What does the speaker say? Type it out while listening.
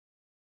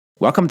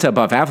Welcome to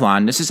Above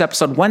Avalon. This is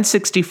episode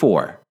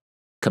 164,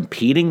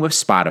 Competing with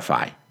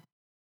Spotify.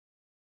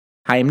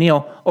 Hi, I'm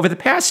Neil. Over the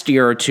past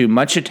year or two,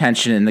 much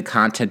attention in the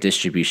content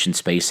distribution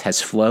space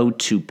has flowed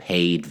to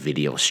paid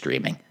video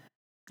streaming.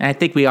 And I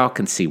think we all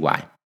can see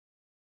why.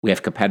 We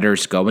have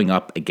competitors going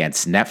up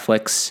against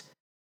Netflix,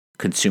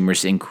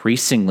 consumers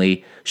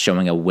increasingly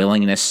showing a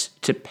willingness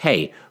to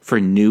pay for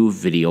new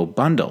video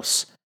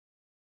bundles.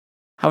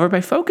 However,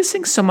 by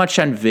focusing so much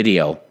on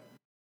video,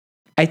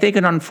 I think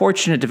an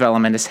unfortunate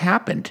development has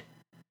happened.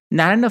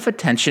 Not enough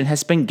attention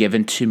has been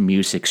given to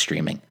music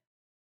streaming.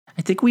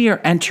 I think we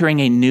are entering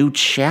a new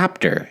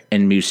chapter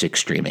in music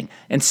streaming,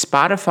 and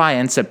Spotify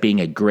ends up being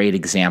a great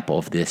example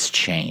of this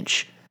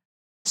change.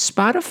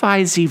 Spotify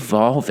is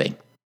evolving.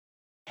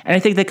 And I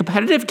think the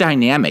competitive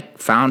dynamic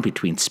found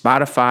between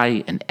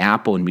Spotify and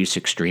Apple in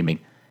music streaming,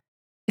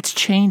 it's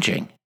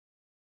changing.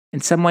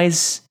 In some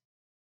ways,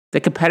 the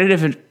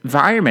competitive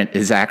environment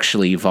is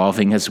actually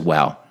evolving as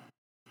well.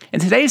 In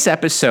today's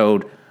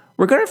episode,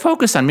 we're going to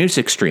focus on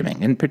music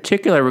streaming. In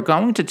particular, we're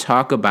going to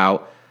talk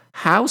about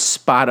how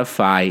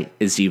Spotify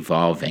is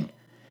evolving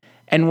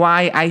and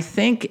why I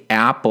think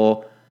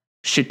Apple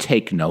should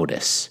take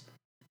notice.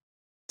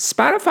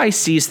 Spotify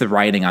sees the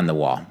writing on the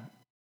wall.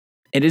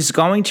 It is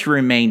going to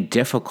remain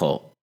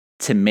difficult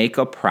to make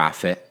a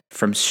profit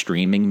from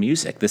streaming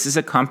music. This is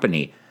a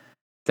company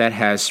that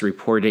has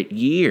reported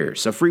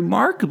years of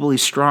remarkably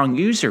strong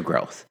user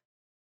growth.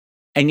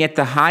 And yet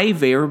the high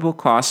variable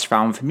cost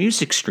found for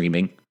music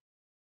streaming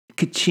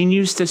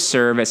continues to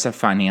serve as a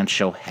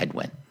financial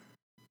headwind.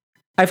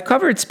 I've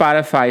covered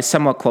Spotify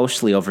somewhat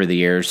closely over the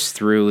years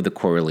through the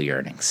quarterly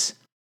earnings.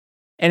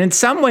 And in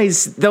some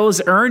ways,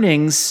 those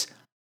earnings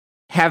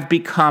have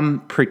become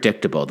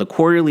predictable. The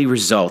quarterly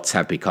results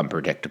have become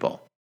predictable.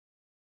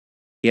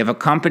 You have a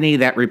company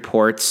that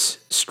reports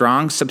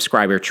strong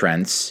subscriber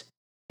trends,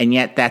 and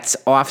yet that's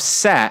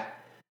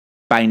offset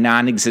by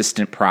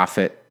non-existent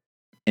profit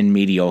and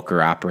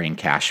mediocre operating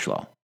cash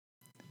flow.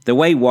 The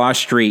way Wall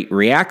Street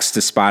reacts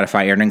to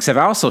Spotify earnings have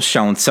also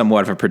shown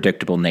somewhat of a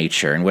predictable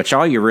nature, in which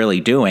all you're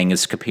really doing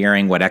is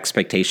comparing what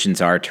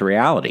expectations are to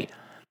reality.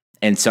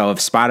 And so if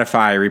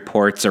Spotify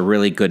reports a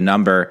really good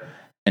number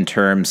in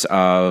terms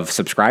of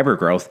subscriber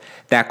growth,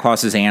 that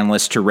causes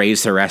analysts to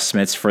raise their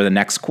estimates for the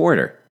next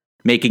quarter,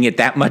 making it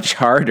that much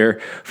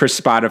harder for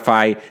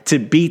Spotify to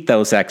beat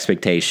those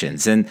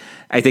expectations. And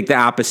I think the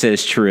opposite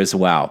is true as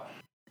well.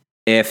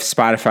 If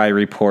Spotify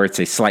reports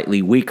a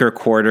slightly weaker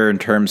quarter in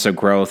terms of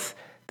growth,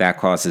 that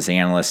causes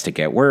analysts to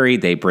get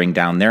worried. They bring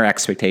down their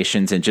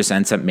expectations and just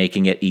ends up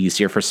making it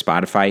easier for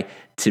Spotify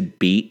to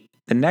beat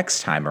the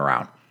next time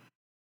around.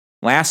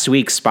 Last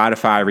week,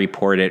 Spotify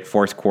reported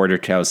fourth quarter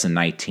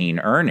 2019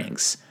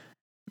 earnings.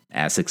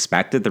 As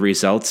expected, the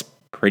results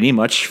pretty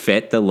much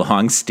fit the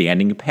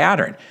long-standing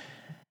pattern.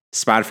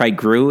 Spotify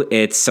grew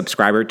its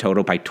subscriber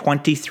total by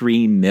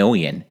 23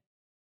 million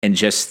in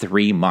just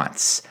 3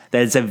 months.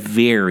 That is a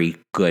very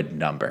good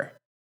number.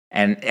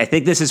 And I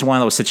think this is one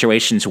of those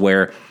situations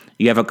where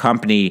you have a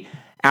company,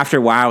 after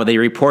a while, they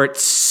report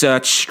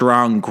such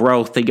strong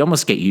growth that you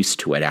almost get used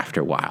to it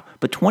after a while.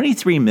 But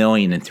 23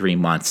 million in 3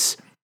 months,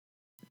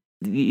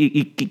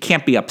 you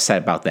can't be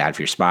upset about that if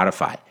you're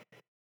Spotify.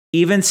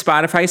 Even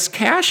Spotify's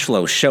cash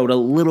flow showed a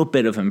little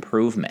bit of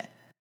improvement.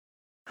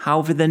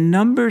 However, the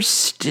numbers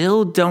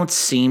still don't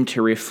seem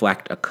to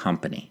reflect a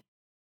company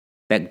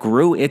that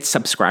grew its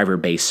subscriber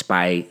base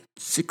by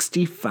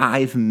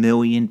 65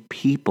 million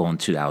people in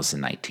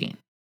 2019.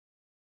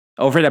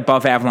 Over at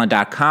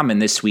AboveAvalon.com in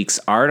this week's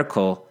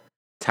article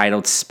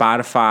titled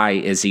Spotify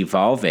is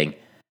Evolving,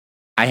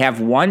 I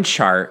have one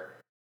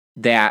chart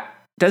that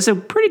does a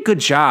pretty good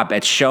job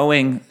at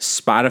showing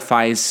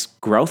Spotify's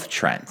growth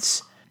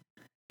trends.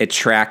 It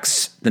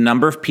tracks the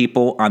number of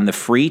people on the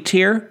free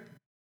tier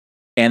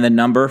and the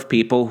number of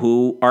people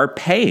who are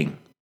paying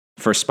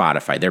for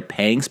Spotify. They're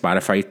paying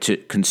Spotify to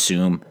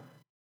consume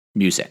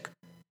music.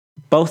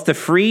 Both the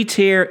free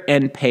tier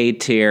and paid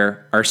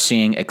tier are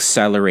seeing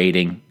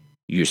accelerating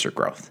user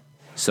growth.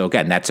 So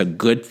again, that's a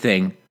good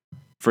thing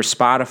for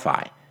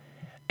Spotify.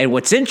 And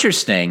what's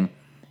interesting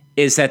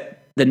is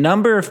that the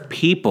number of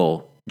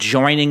people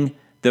joining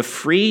the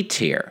free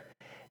tier,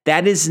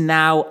 that is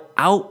now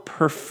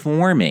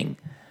outperforming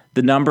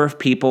the number of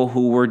people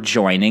who were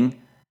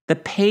joining the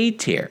paid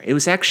tier. It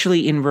was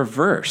actually in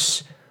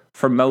reverse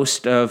for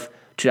most of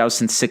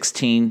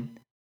 2016,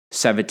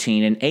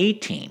 17, and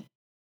 18.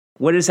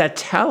 What does that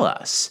tell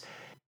us?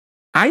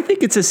 I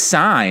think it's a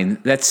sign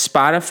that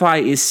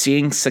Spotify is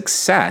seeing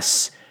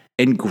success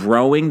in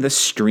growing the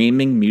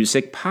streaming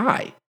music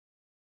pie.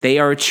 They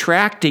are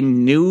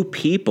attracting new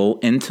people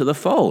into the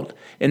fold.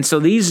 And so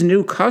these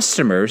new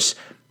customers,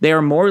 they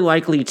are more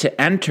likely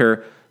to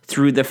enter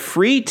through the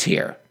free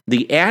tier,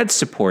 the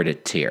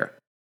ad-supported tier,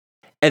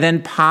 and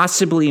then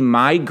possibly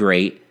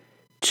migrate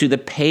to the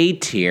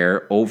paid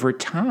tier over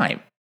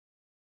time.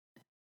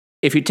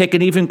 If you take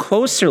an even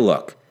closer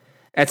look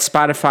at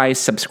Spotify's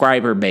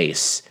subscriber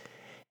base,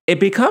 it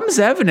becomes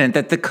evident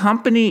that the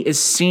company is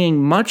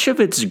seeing much of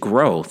its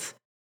growth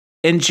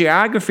in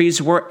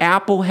geographies where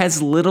Apple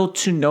has little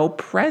to no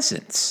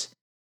presence.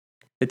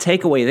 The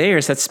takeaway there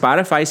is that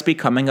Spotify is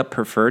becoming a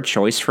preferred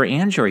choice for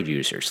Android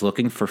users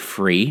looking for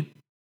free,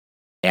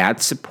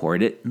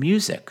 ad-supported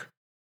music.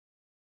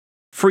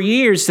 For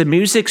years, the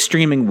music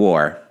streaming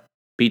war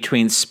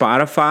between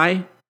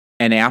Spotify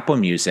and Apple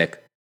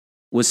Music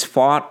was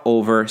fought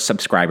over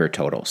subscriber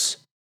totals.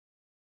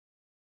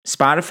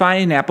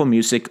 Spotify and Apple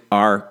Music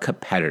are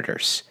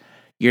competitors.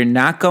 You're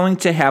not going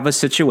to have a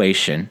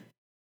situation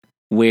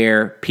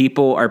where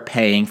people are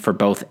paying for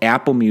both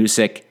Apple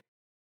Music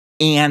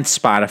and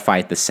Spotify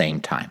at the same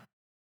time.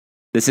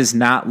 This is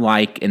not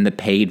like in the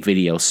paid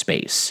video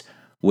space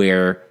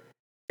where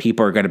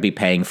people are going to be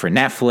paying for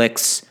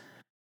Netflix,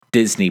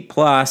 Disney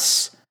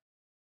Plus,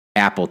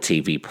 Apple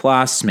TV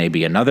Plus,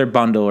 maybe another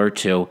bundle or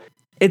two.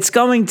 It's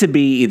going to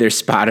be either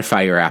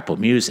Spotify or Apple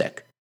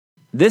Music.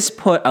 This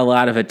put a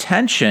lot of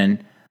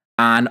attention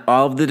on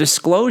all of the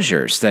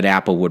disclosures that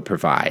Apple would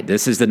provide.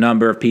 This is the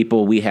number of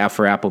people we have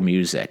for Apple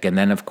Music. And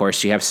then, of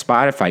course, you have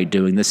Spotify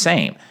doing the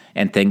same.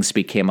 And things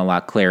became a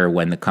lot clearer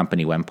when the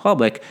company went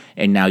public,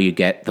 and now you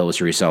get those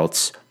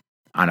results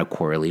on a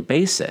quarterly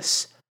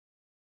basis.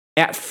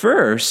 At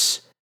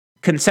first,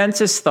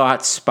 consensus thought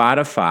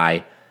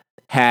Spotify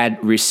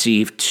had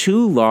received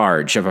too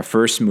large of a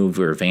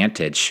first-mover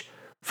advantage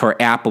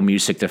for Apple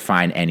Music to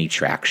find any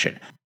traction.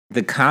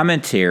 The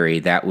commentary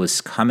that was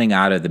coming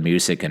out of the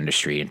music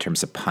industry in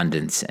terms of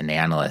pundits and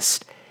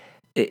analysts,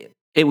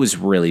 it was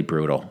really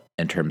brutal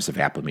in terms of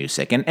Apple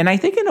Music. And I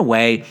think in a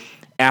way,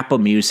 Apple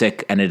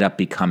Music ended up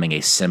becoming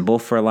a symbol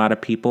for a lot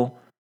of people.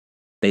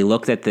 They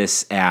looked at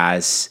this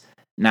as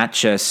not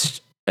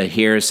just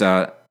here's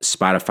a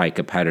Spotify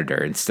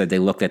competitor. Instead, they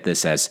looked at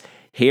this as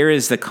here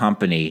is the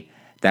company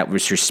that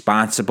was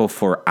responsible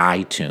for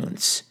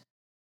iTunes.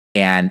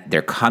 And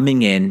they're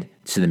coming in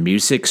to the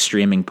music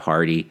streaming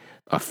party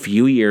a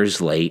few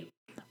years late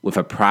with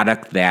a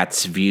product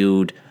that's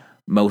viewed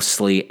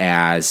mostly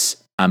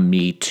as a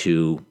Me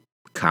Too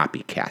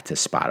copycat to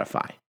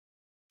Spotify.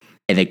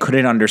 And they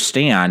couldn't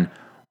understand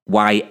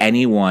why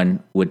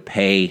anyone would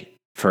pay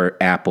for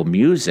Apple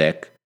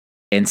Music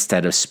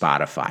instead of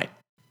Spotify.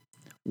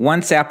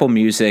 Once Apple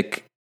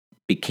Music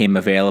became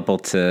available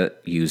to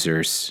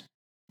users,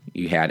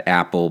 you had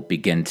Apple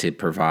begin to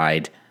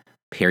provide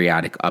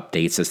periodic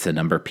updates as to the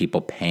number of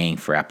people paying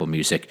for Apple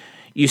Music.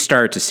 You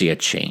started to see a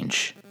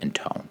change in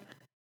tone.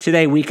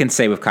 Today, we can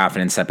say with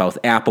confidence that both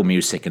Apple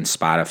Music and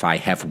Spotify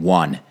have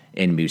won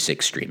in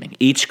music streaming.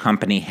 Each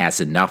company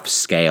has enough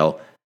scale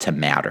to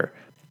matter.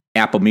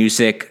 Apple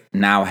Music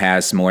now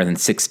has more than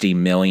 60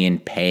 million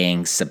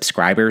paying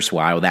subscribers.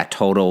 While that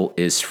total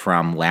is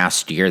from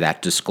last year,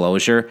 that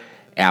disclosure,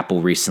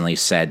 Apple recently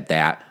said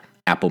that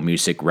Apple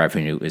Music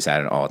revenue is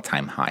at an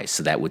all-time high.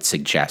 So that would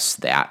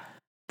suggest that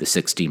the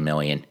 60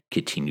 million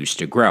continues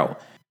to grow.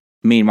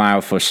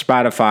 Meanwhile, for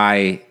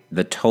Spotify,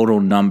 the total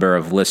number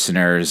of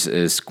listeners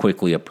is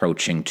quickly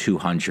approaching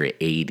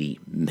 280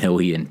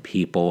 million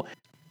people.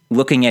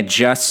 Looking at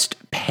just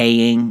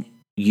paying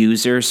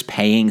users,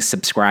 paying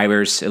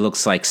subscribers, it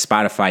looks like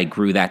Spotify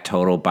grew that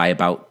total by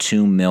about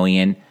 2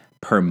 million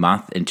per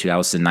month in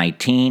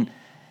 2019.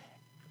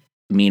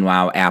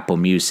 Meanwhile, Apple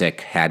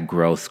Music had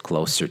growth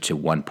closer to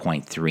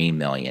 1.3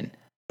 million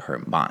per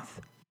month.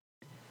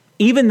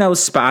 Even though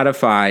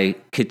Spotify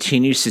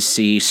continues to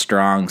see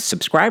strong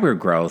subscriber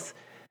growth,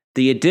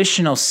 the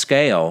additional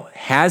scale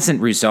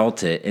hasn't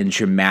resulted in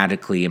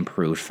dramatically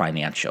improved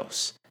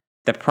financials.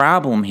 The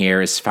problem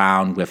here is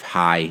found with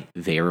high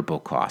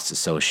variable costs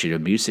associated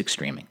with music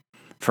streaming.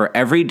 For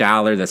every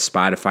dollar that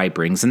Spotify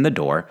brings in the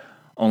door,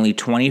 only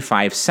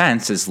 25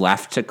 cents is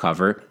left to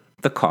cover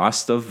the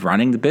cost of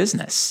running the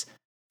business.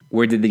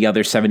 Where did the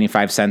other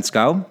 75 cents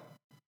go?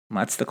 Well,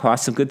 that's the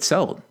cost of goods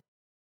sold.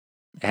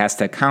 It has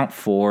to account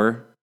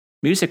for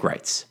music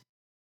rights.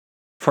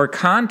 For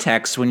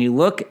context, when you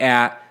look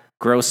at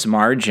gross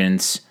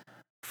margins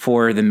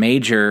for the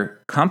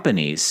major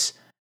companies,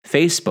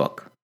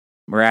 Facebook,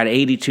 we're at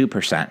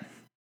 82%.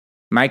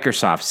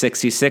 Microsoft,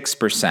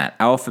 66%.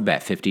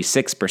 Alphabet,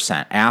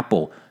 56%.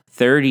 Apple,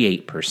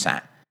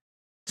 38%.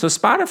 So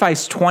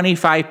Spotify's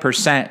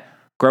 25%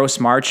 gross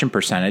margin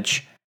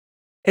percentage,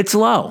 it's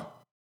low.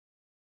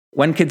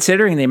 When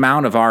considering the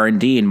amount of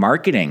R&D and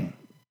marketing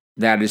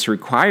that is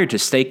required to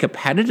stay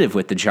competitive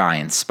with the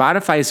giants,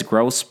 Spotify's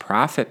gross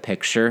profit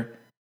picture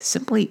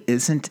simply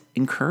isn't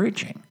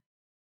encouraging.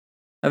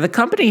 Now, the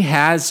company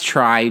has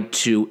tried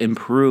to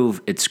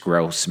improve its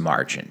gross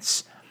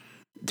margins.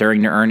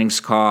 During the earnings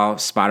call,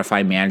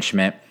 Spotify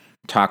management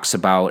talks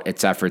about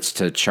its efforts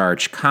to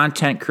charge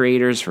content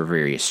creators for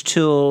various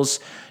tools.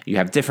 You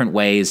have different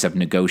ways of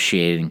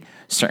negotiating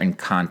certain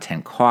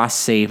content cost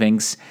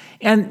savings.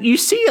 And you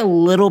see a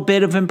little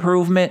bit of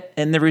improvement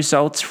in the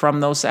results from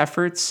those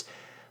efforts.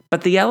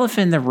 But the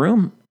elephant in the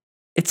room,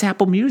 it's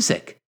Apple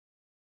Music.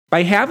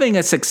 By having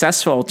a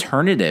successful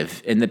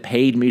alternative in the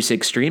paid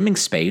music streaming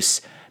space,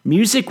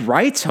 music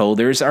rights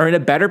holders are in a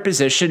better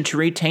position to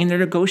retain their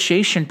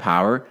negotiation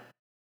power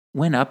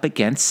when up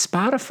against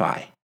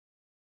Spotify.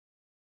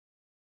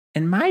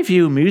 In my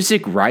view,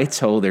 music rights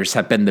holders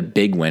have been the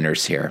big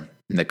winners here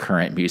in the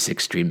current music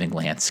streaming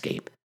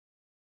landscape.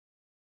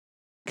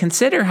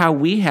 Consider how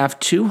we have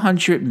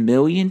 200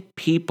 million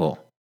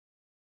people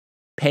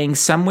paying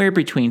somewhere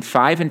between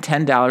 $5 and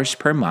 $10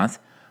 per month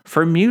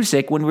for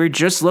music when we're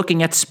just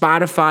looking at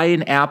Spotify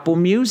and Apple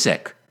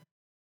Music.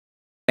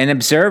 An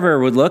observer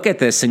would look at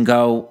this and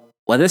go,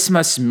 well, this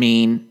must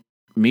mean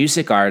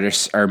music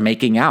artists are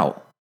making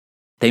out.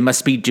 They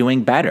must be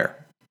doing better.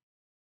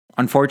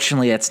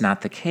 Unfortunately, that's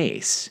not the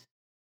case.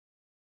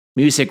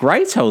 Music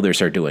rights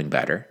holders are doing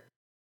better,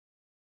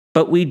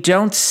 but we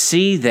don't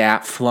see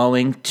that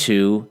flowing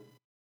to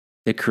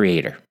the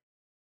creator.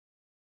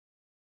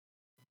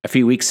 A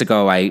few weeks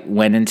ago, I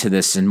went into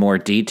this in more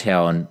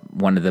detail in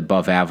one of the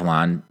Above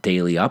Avalon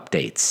daily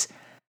updates.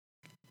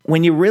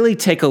 When you really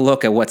take a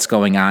look at what's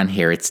going on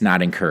here, it's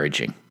not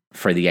encouraging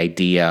for the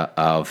idea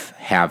of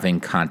having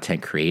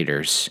content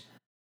creators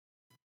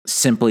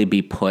simply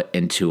be put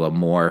into a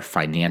more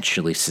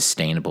financially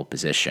sustainable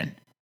position.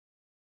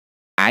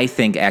 I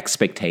think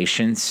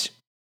expectations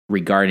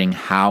regarding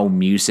how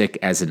music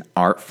as an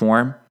art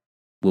form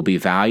will be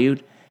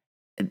valued,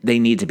 they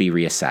need to be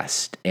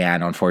reassessed.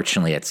 And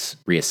unfortunately, it's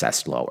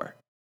reassessed lower.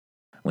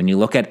 When you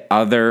look at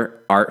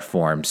other art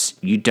forms,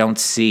 you don't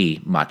see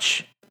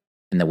much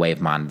in the way of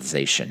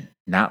monetization.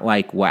 Not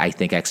like what I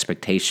think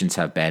expectations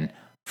have been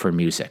for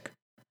music.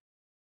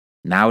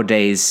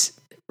 Nowadays,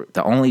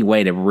 the only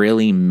way to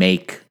really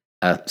make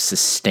a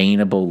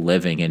sustainable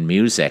living in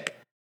music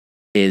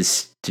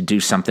is to do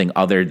something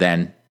other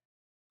than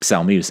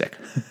sell music.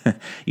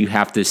 You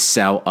have to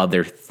sell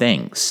other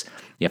things.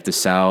 You have to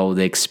sell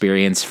the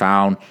experience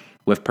found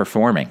with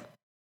performing.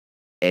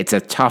 It's a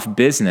tough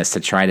business to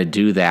try to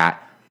do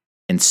that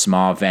in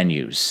small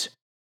venues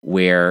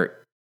where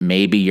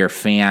maybe your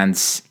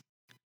fans,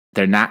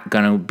 they're not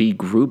going to be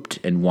grouped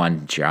in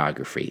one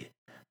geography.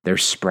 They're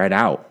spread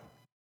out.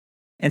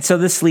 And so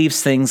this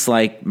leaves things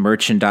like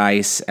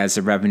merchandise as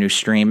a revenue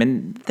stream,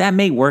 and that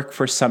may work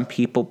for some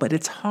people, but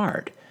it's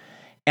hard.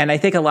 And I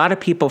think a lot of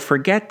people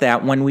forget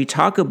that when we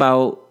talk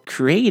about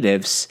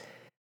creatives,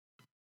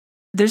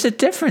 there's a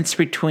difference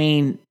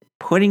between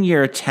putting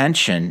your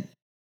attention,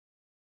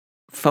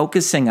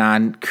 focusing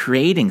on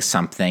creating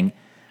something,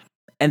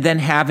 and then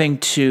having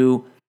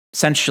to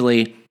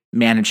essentially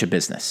manage a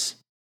business,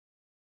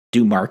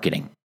 do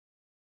marketing,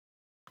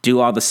 do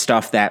all the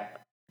stuff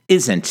that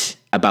isn't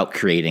about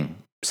creating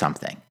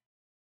something.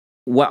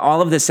 What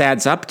all of this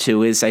adds up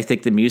to is I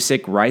think the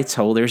music rights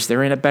holders,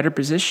 they're in a better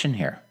position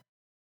here.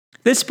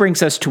 This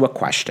brings us to a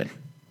question.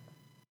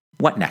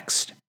 What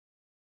next?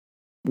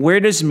 Where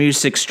does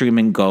music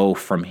streaming go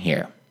from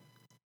here?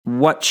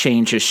 What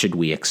changes should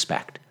we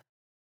expect?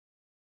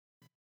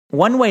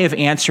 One way of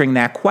answering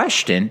that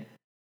question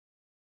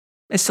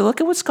is to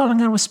look at what's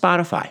going on with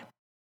Spotify.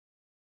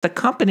 The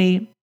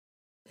company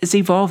is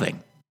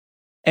evolving.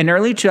 In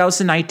early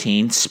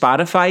 2019,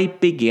 Spotify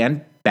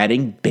began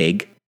betting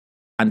big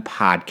on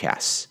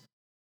podcasts.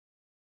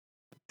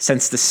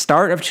 Since the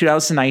start of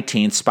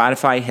 2019,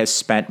 Spotify has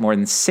spent more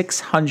than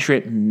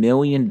 $600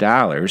 million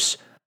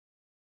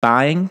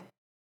buying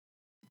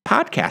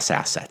podcast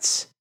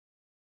assets.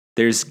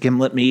 There's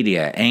Gimlet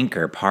Media,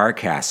 Anchor,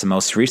 Parcast, and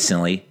most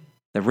recently,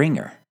 The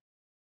Ringer.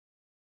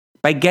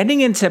 By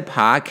getting into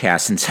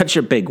podcasts in such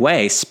a big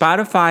way,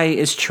 Spotify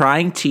is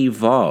trying to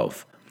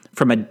evolve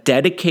from a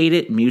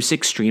dedicated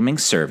music streaming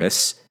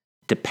service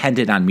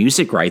dependent on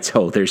music rights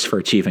holders for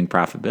achieving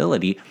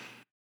profitability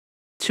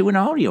to an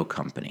audio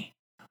company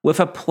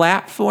with a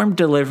platform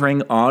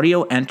delivering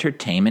audio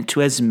entertainment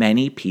to as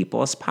many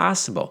people as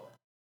possible.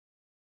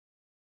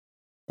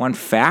 One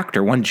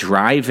factor, one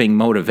driving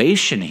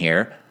motivation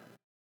here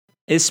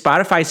is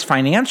Spotify's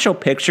financial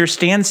picture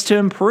stands to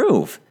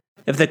improve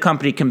if the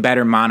company can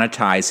better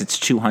monetize its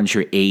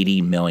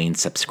 280 million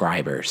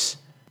subscribers.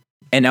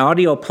 An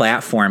audio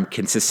platform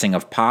consisting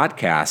of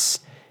podcasts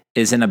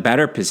is in a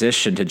better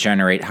position to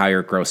generate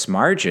higher gross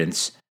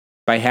margins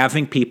by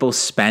having people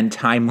spend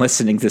time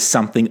listening to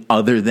something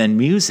other than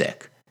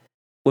music.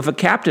 With a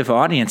captive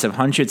audience of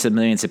hundreds of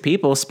millions of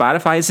people,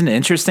 Spotify is in an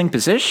interesting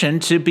position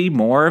to be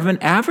more of an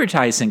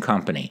advertising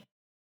company.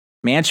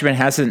 Management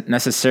hasn't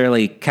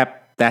necessarily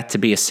kept that to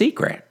be a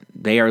secret.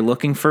 They are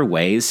looking for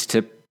ways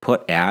to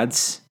put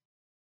ads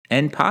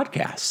in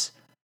podcasts.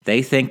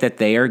 They think that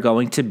they are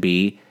going to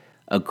be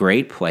a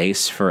great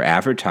place for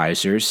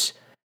advertisers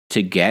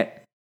to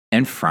get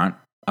in front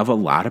of a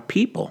lot of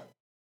people.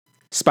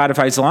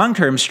 Spotify's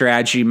long-term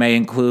strategy may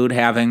include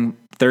having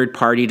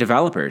third-party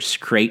developers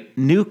create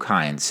new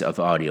kinds of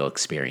audio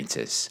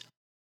experiences.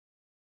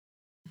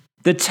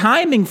 The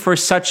timing for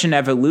such an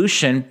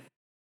evolution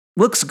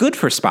looks good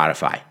for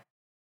Spotify.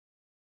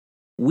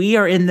 We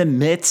are in the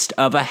midst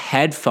of a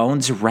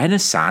headphones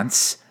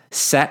renaissance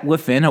set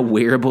within a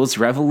wearables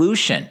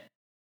revolution.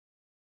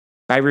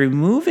 By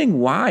removing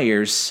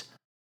wires,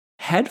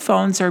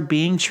 headphones are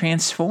being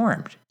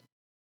transformed.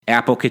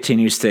 Apple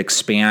continues to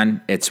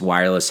expand its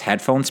wireless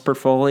headphones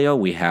portfolio.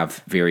 We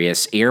have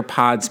various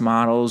AirPods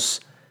models,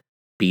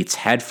 Beats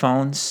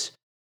headphones.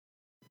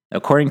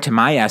 According to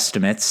my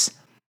estimates,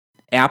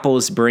 Apple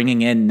is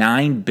bringing in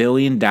 $9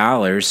 billion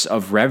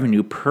of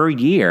revenue per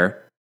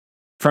year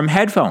from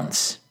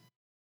headphones.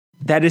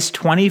 That is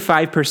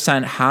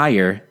 25%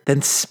 higher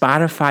than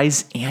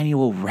Spotify's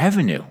annual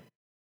revenue.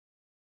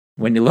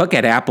 When you look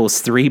at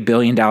Apple's $3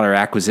 billion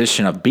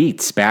acquisition of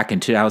Beats back in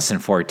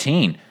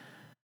 2014,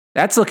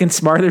 that's looking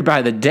smarter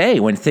by the day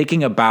when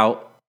thinking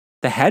about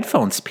the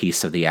headphones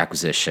piece of the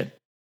acquisition.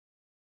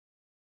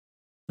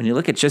 When you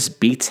look at just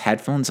Beats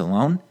headphones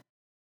alone,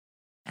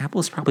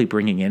 Apple's probably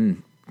bringing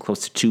in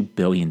close to $2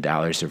 billion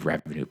of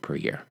revenue per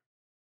year.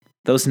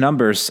 Those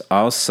numbers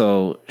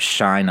also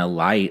shine a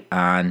light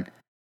on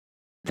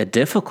the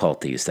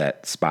difficulties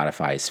that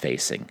Spotify is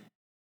facing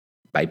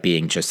by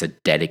being just a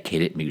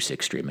dedicated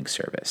music streaming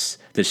service.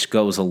 This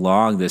goes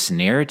along this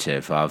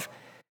narrative of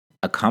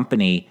a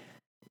company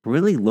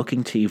really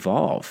looking to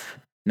evolve,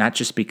 not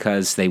just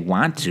because they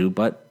want to,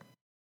 but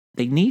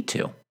they need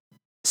to.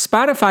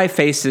 Spotify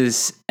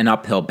faces an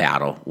uphill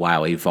battle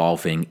while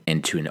evolving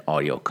into an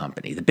audio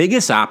company. The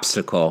biggest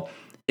obstacle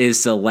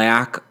is the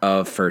lack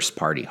of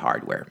first-party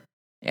hardware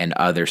and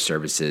other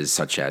services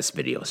such as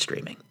video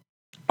streaming.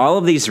 All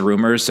of these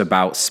rumors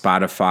about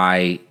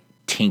Spotify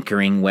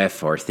tinkering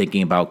with or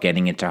thinking about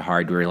getting into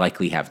hardware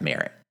likely have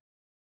merit.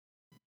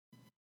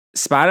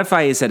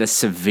 Spotify is at a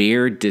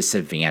severe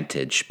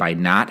disadvantage by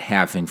not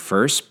having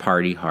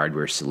first-party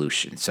hardware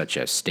solutions such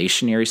as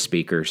stationary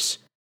speakers,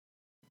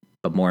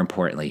 but more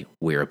importantly,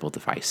 wearable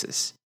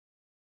devices.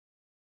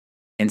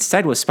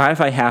 Instead, what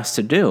Spotify has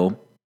to do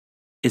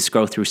is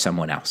go through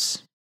someone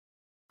else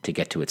to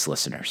get to its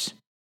listeners.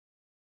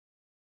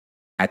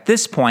 At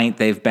this point,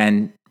 they've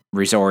been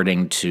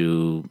resorting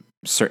to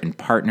certain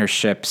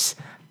partnerships.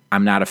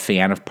 I'm not a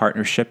fan of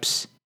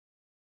partnerships.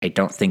 I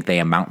don't think they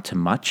amount to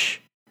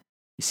much.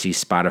 You see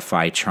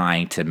Spotify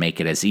trying to make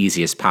it as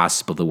easy as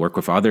possible to work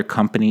with other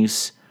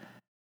companies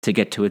to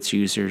get to its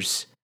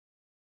users.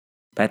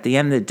 But at the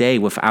end of the day,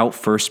 without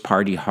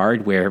first-party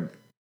hardware,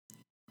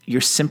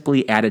 you're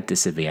simply at a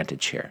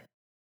disadvantage here.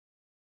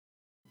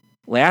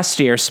 Last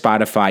year,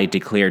 Spotify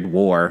declared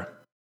war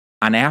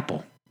on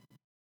Apple.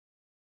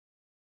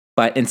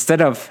 But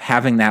instead of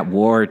having that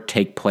war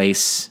take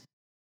place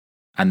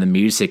on the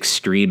music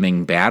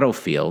streaming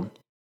battlefield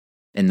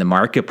in the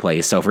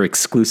marketplace over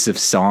exclusive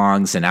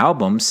songs and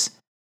albums,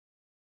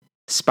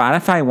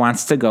 Spotify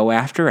wants to go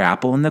after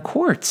Apple in the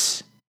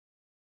courts,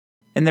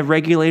 in the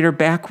regulator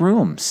back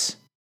rooms.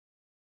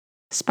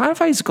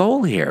 Spotify's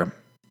goal here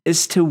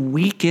is to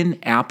weaken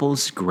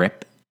Apple's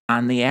grip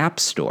on the App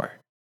Store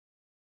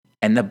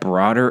and the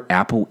broader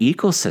Apple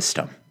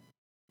ecosystem.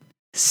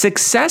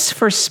 Success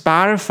for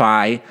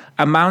Spotify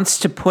amounts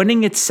to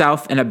putting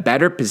itself in a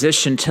better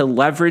position to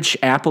leverage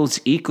Apple's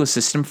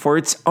ecosystem for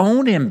its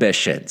own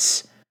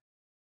ambitions.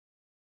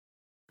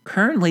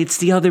 Currently, it's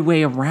the other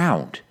way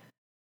around.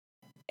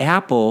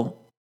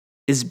 Apple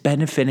is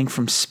benefiting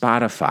from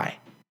Spotify.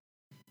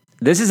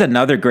 This is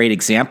another great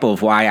example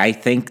of why I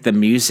think the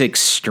music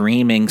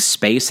streaming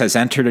space has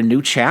entered a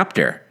new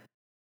chapter.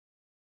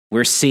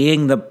 We're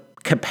seeing the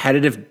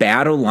competitive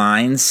battle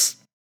lines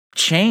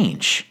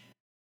change.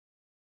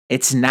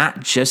 It's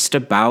not just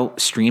about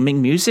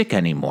streaming music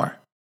anymore.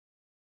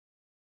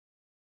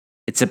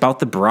 It's about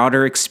the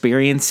broader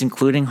experience,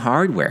 including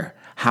hardware.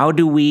 How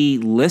do we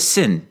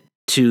listen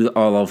to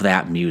all of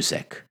that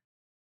music?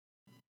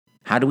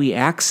 How do we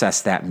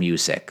access that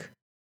music?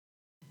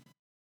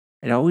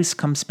 It always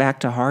comes back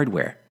to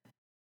hardware.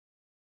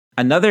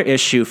 Another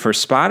issue for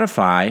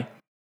Spotify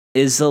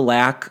is the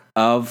lack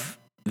of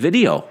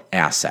video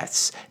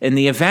assets. In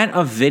the event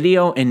of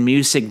video and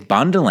music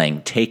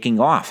bundling taking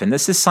off, and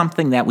this is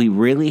something that we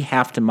really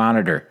have to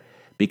monitor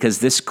because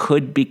this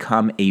could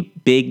become a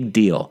big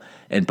deal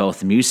in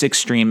both music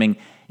streaming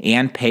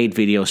and paid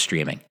video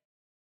streaming.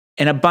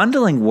 In a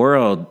bundling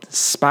world,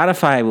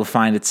 Spotify will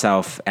find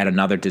itself at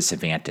another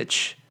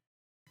disadvantage.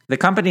 The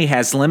company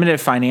has limited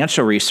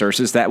financial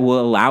resources that will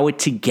allow it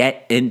to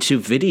get into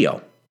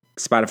video.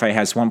 Spotify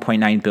has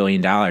 $1.9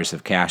 billion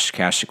of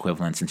cash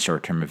equivalents, and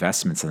short-term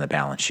investments on the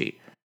balance sheet.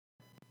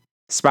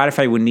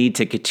 Spotify would need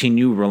to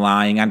continue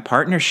relying on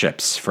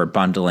partnerships for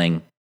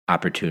bundling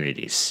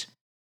opportunities.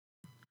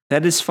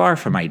 That is far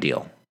from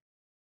ideal.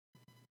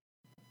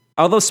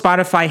 Although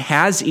Spotify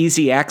has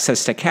easy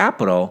access to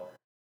capital,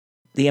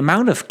 the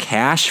amount of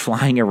cash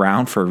flying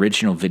around for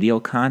original video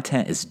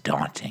content is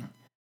daunting.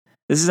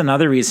 This is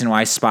another reason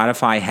why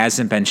Spotify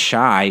hasn't been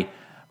shy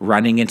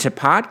running into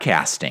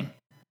podcasting.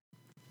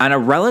 On a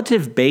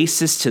relative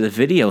basis to the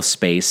video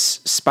space,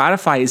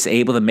 Spotify is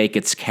able to make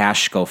its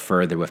cash go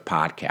further with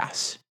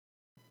podcasts.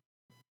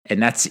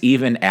 And that's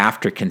even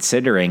after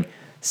considering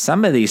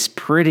some of these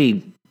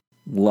pretty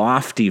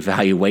lofty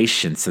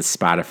valuations that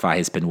Spotify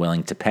has been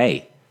willing to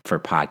pay for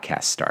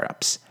podcast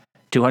startups.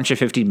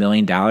 $250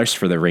 million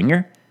for The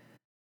Ringer?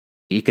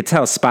 You could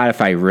tell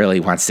Spotify really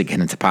wants to get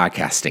into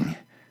podcasting.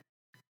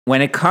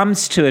 When it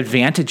comes to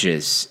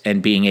advantages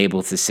and being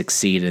able to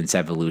succeed in its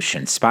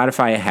evolution,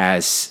 Spotify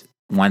has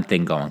one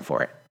thing going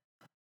for it: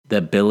 the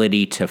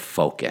ability to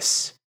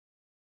focus.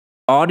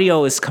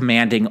 Audio is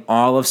commanding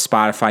all of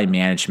Spotify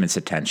management's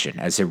attention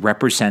as it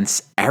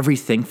represents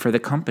everything for the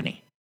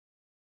company.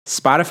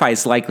 Spotify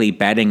is likely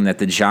betting that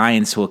the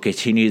giants will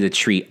continue to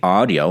treat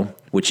audio,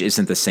 which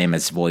isn't the same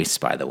as voice,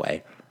 by the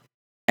way,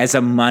 as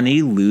a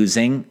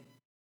money-losing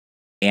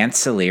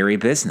ancillary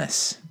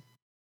business.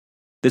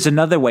 There's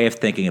another way of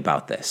thinking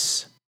about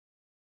this.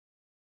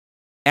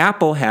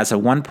 Apple has a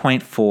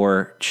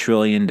 $1.4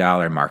 trillion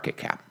market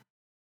cap.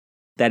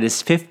 That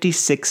is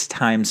 56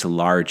 times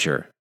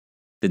larger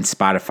than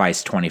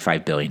Spotify's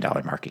 $25 billion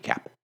market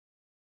cap.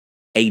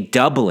 A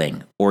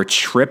doubling or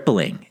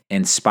tripling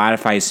in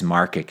Spotify's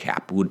market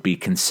cap would be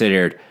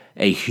considered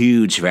a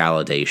huge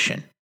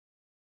validation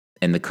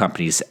in the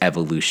company's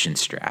evolution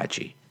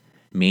strategy.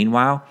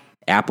 Meanwhile,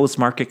 Apple's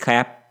market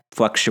cap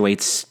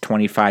fluctuates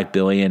 $25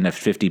 billion to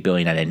 $50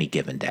 billion on any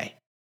given day.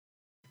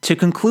 To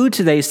conclude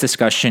today's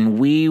discussion,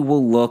 we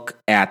will look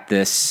at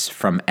this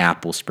from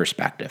Apple's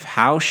perspective.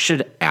 How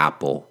should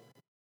Apple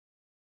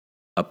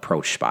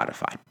approach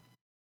Spotify?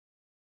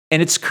 In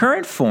its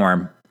current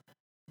form,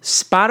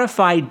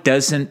 Spotify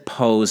doesn't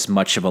pose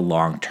much of a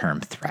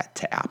long-term threat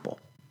to Apple.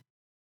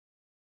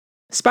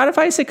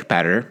 Spotify is a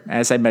competitor,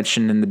 as I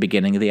mentioned in the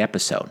beginning of the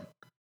episode.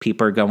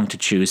 People are going to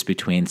choose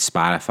between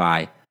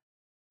Spotify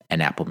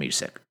and Apple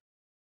Music.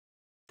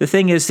 The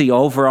thing is, the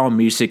overall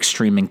music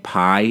streaming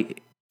pie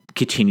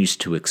continues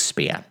to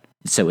expand.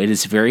 So it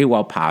is very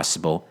well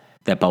possible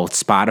that both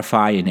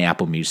Spotify and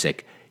Apple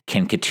Music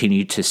can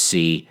continue to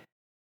see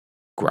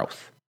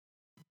growth.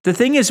 The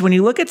thing is, when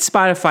you look at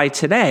Spotify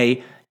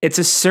today, it's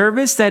a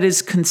service that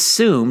is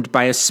consumed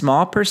by a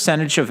small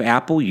percentage of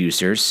Apple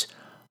users,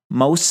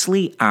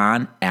 mostly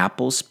on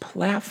Apple's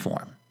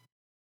platform.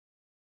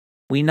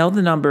 We know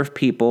the number of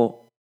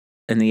people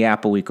in the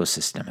Apple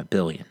ecosystem, 1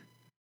 billion.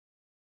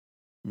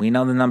 We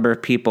know the number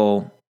of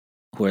people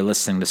who are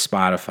listening to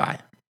Spotify.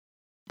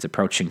 It's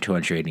approaching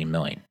 280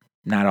 million.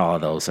 Not all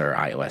of those are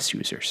iOS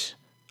users.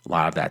 A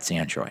lot of that's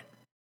Android.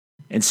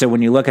 And so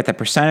when you look at the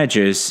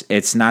percentages,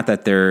 it's not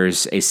that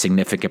there's a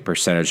significant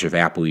percentage of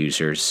Apple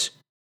users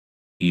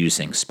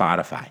using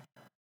Spotify.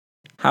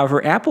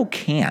 However, Apple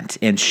can't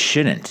and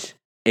shouldn't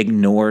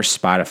ignore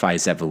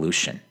Spotify's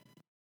evolution.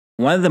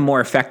 One of the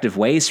more effective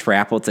ways for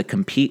Apple to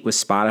compete with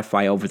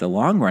Spotify over the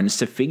long run is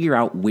to figure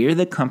out where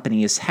the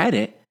company is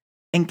headed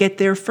and get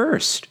there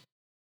first.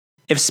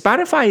 If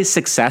Spotify is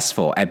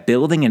successful at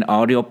building an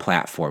audio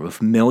platform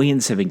with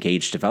millions of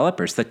engaged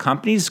developers, the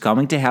company is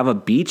going to have a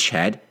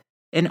beachhead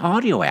in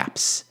audio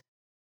apps.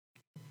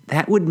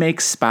 That would make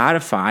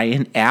Spotify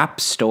an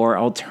app store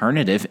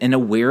alternative in a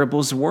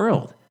wearables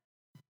world.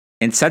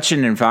 In such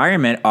an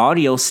environment,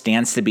 audio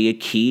stands to be a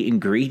key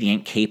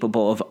ingredient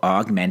capable of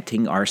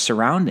augmenting our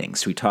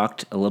surroundings. We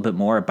talked a little bit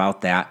more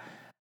about that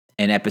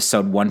in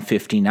episode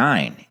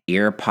 159,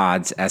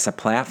 AirPods as a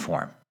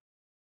platform.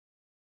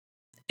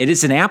 It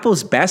is in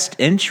Apple's best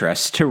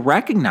interest to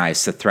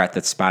recognize the threat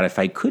that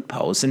Spotify could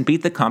pose and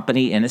beat the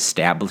company in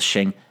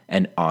establishing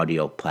an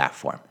audio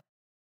platform.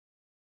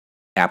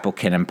 Apple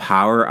can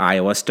empower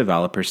iOS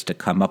developers to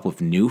come up with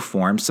new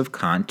forms of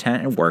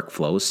content and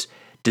workflows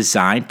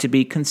designed to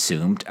be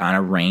consumed on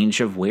a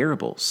range of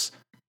wearables,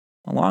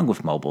 along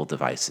with mobile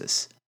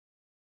devices.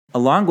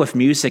 Along with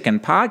music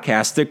and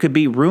podcasts, there could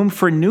be room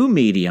for new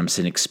mediums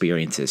and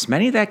experiences,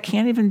 many that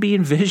can't even be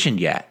envisioned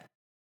yet.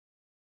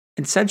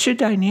 In such a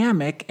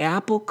dynamic,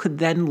 Apple could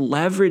then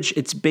leverage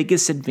its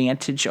biggest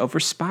advantage over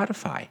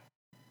Spotify: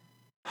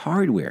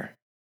 hardware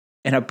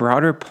and a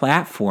broader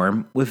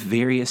platform with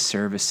various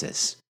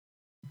services.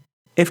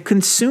 If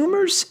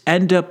consumers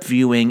end up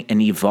viewing an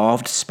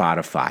evolved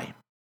Spotify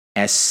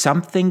as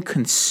something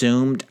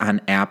consumed on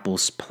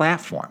Apple's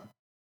platform,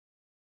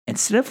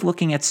 instead of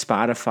looking at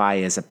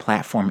Spotify as a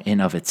platform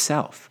in of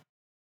itself,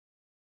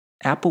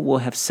 Apple will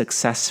have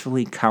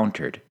successfully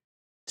countered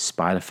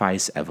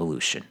Spotify's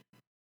evolution.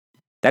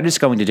 That is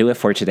going to do it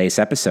for today's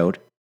episode.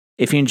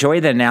 If you enjoy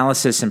the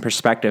analysis and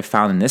perspective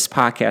found in this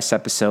podcast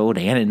episode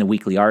and in the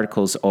weekly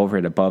articles over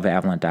at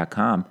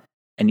AboveAvalon.com,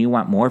 and you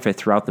want more of it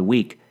throughout the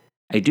week,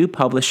 I do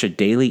publish a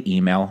daily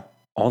email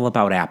all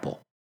about Apple.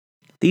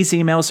 These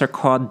emails are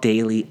called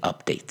Daily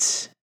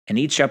Updates, and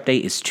each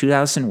update is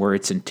 2,000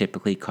 words and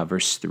typically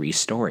covers 3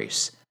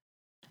 stories.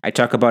 I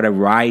talk about a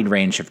wide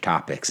range of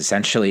topics.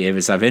 Essentially, if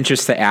it's of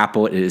interest to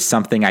Apple, it is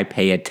something I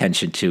pay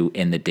attention to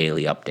in the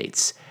daily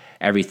updates.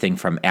 Everything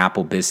from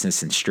Apple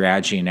business and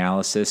strategy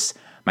analysis,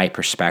 my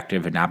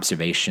perspective and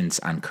observations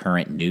on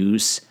current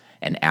news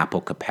and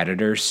Apple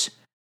competitors,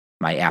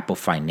 my Apple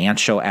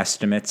financial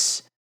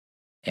estimates,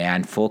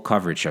 and full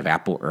coverage of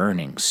Apple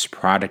earnings,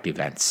 product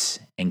events,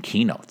 and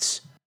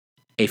keynotes.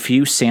 A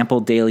few sample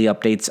daily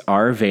updates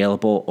are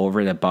available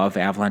over at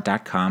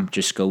AboveAvalon.com.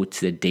 Just go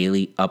to the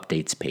daily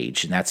updates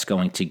page, and that's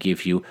going to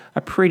give you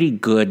a pretty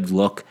good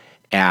look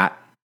at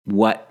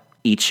what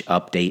each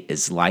update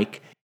is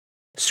like.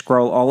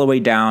 Scroll all the way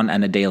down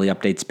on the daily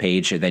updates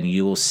page, and then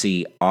you will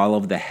see all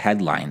of the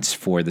headlines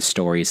for the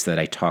stories that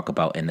I talk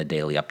about in the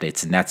daily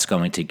updates. And that's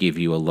going to give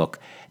you a look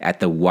at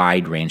the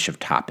wide range of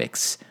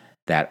topics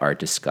that are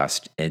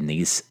discussed in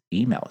these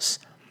emails.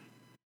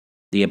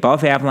 The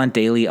Above Avalon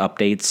daily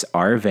updates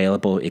are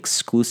available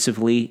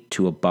exclusively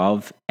to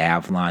Above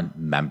Avalon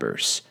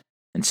members.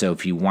 And so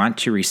if you want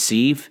to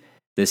receive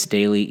this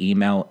daily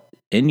email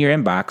in your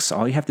inbox,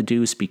 all you have to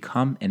do is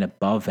become an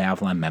Above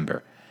Avalon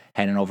member.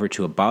 Head on over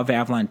to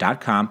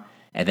aboveavalon.com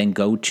and then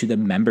go to the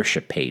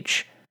membership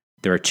page.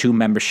 There are 2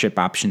 membership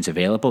options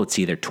available. It's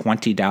either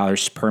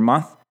 $20 per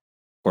month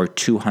or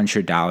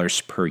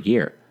 $200 per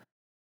year.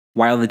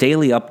 While the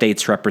daily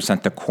updates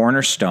represent the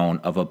cornerstone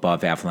of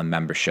Above Avalon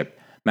membership,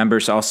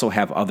 members also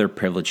have other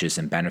privileges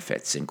and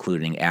benefits,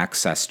 including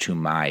access to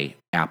my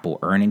Apple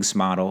earnings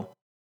model,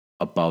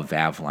 Above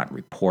Avalon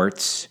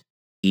reports,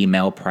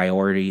 email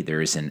priority.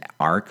 There is an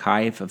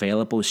archive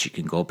available so you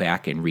can go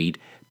back and read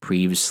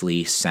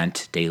previously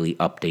sent daily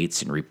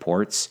updates and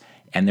reports.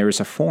 And there is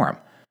a forum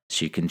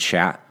so you can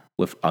chat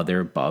with other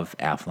Above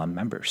Avalon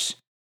members.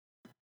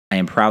 I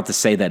am proud to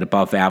say that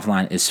Above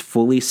Avalon is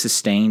fully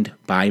sustained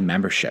by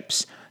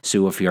memberships.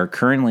 So if you are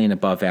currently an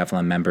Above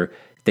Avalon member,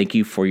 thank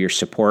you for your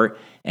support.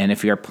 And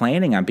if you are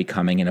planning on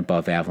becoming an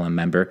Above Avalon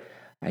member,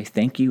 I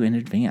thank you in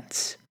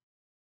advance.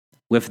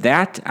 With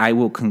that, I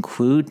will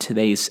conclude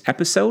today's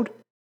episode.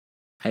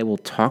 I will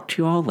talk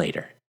to you all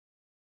later.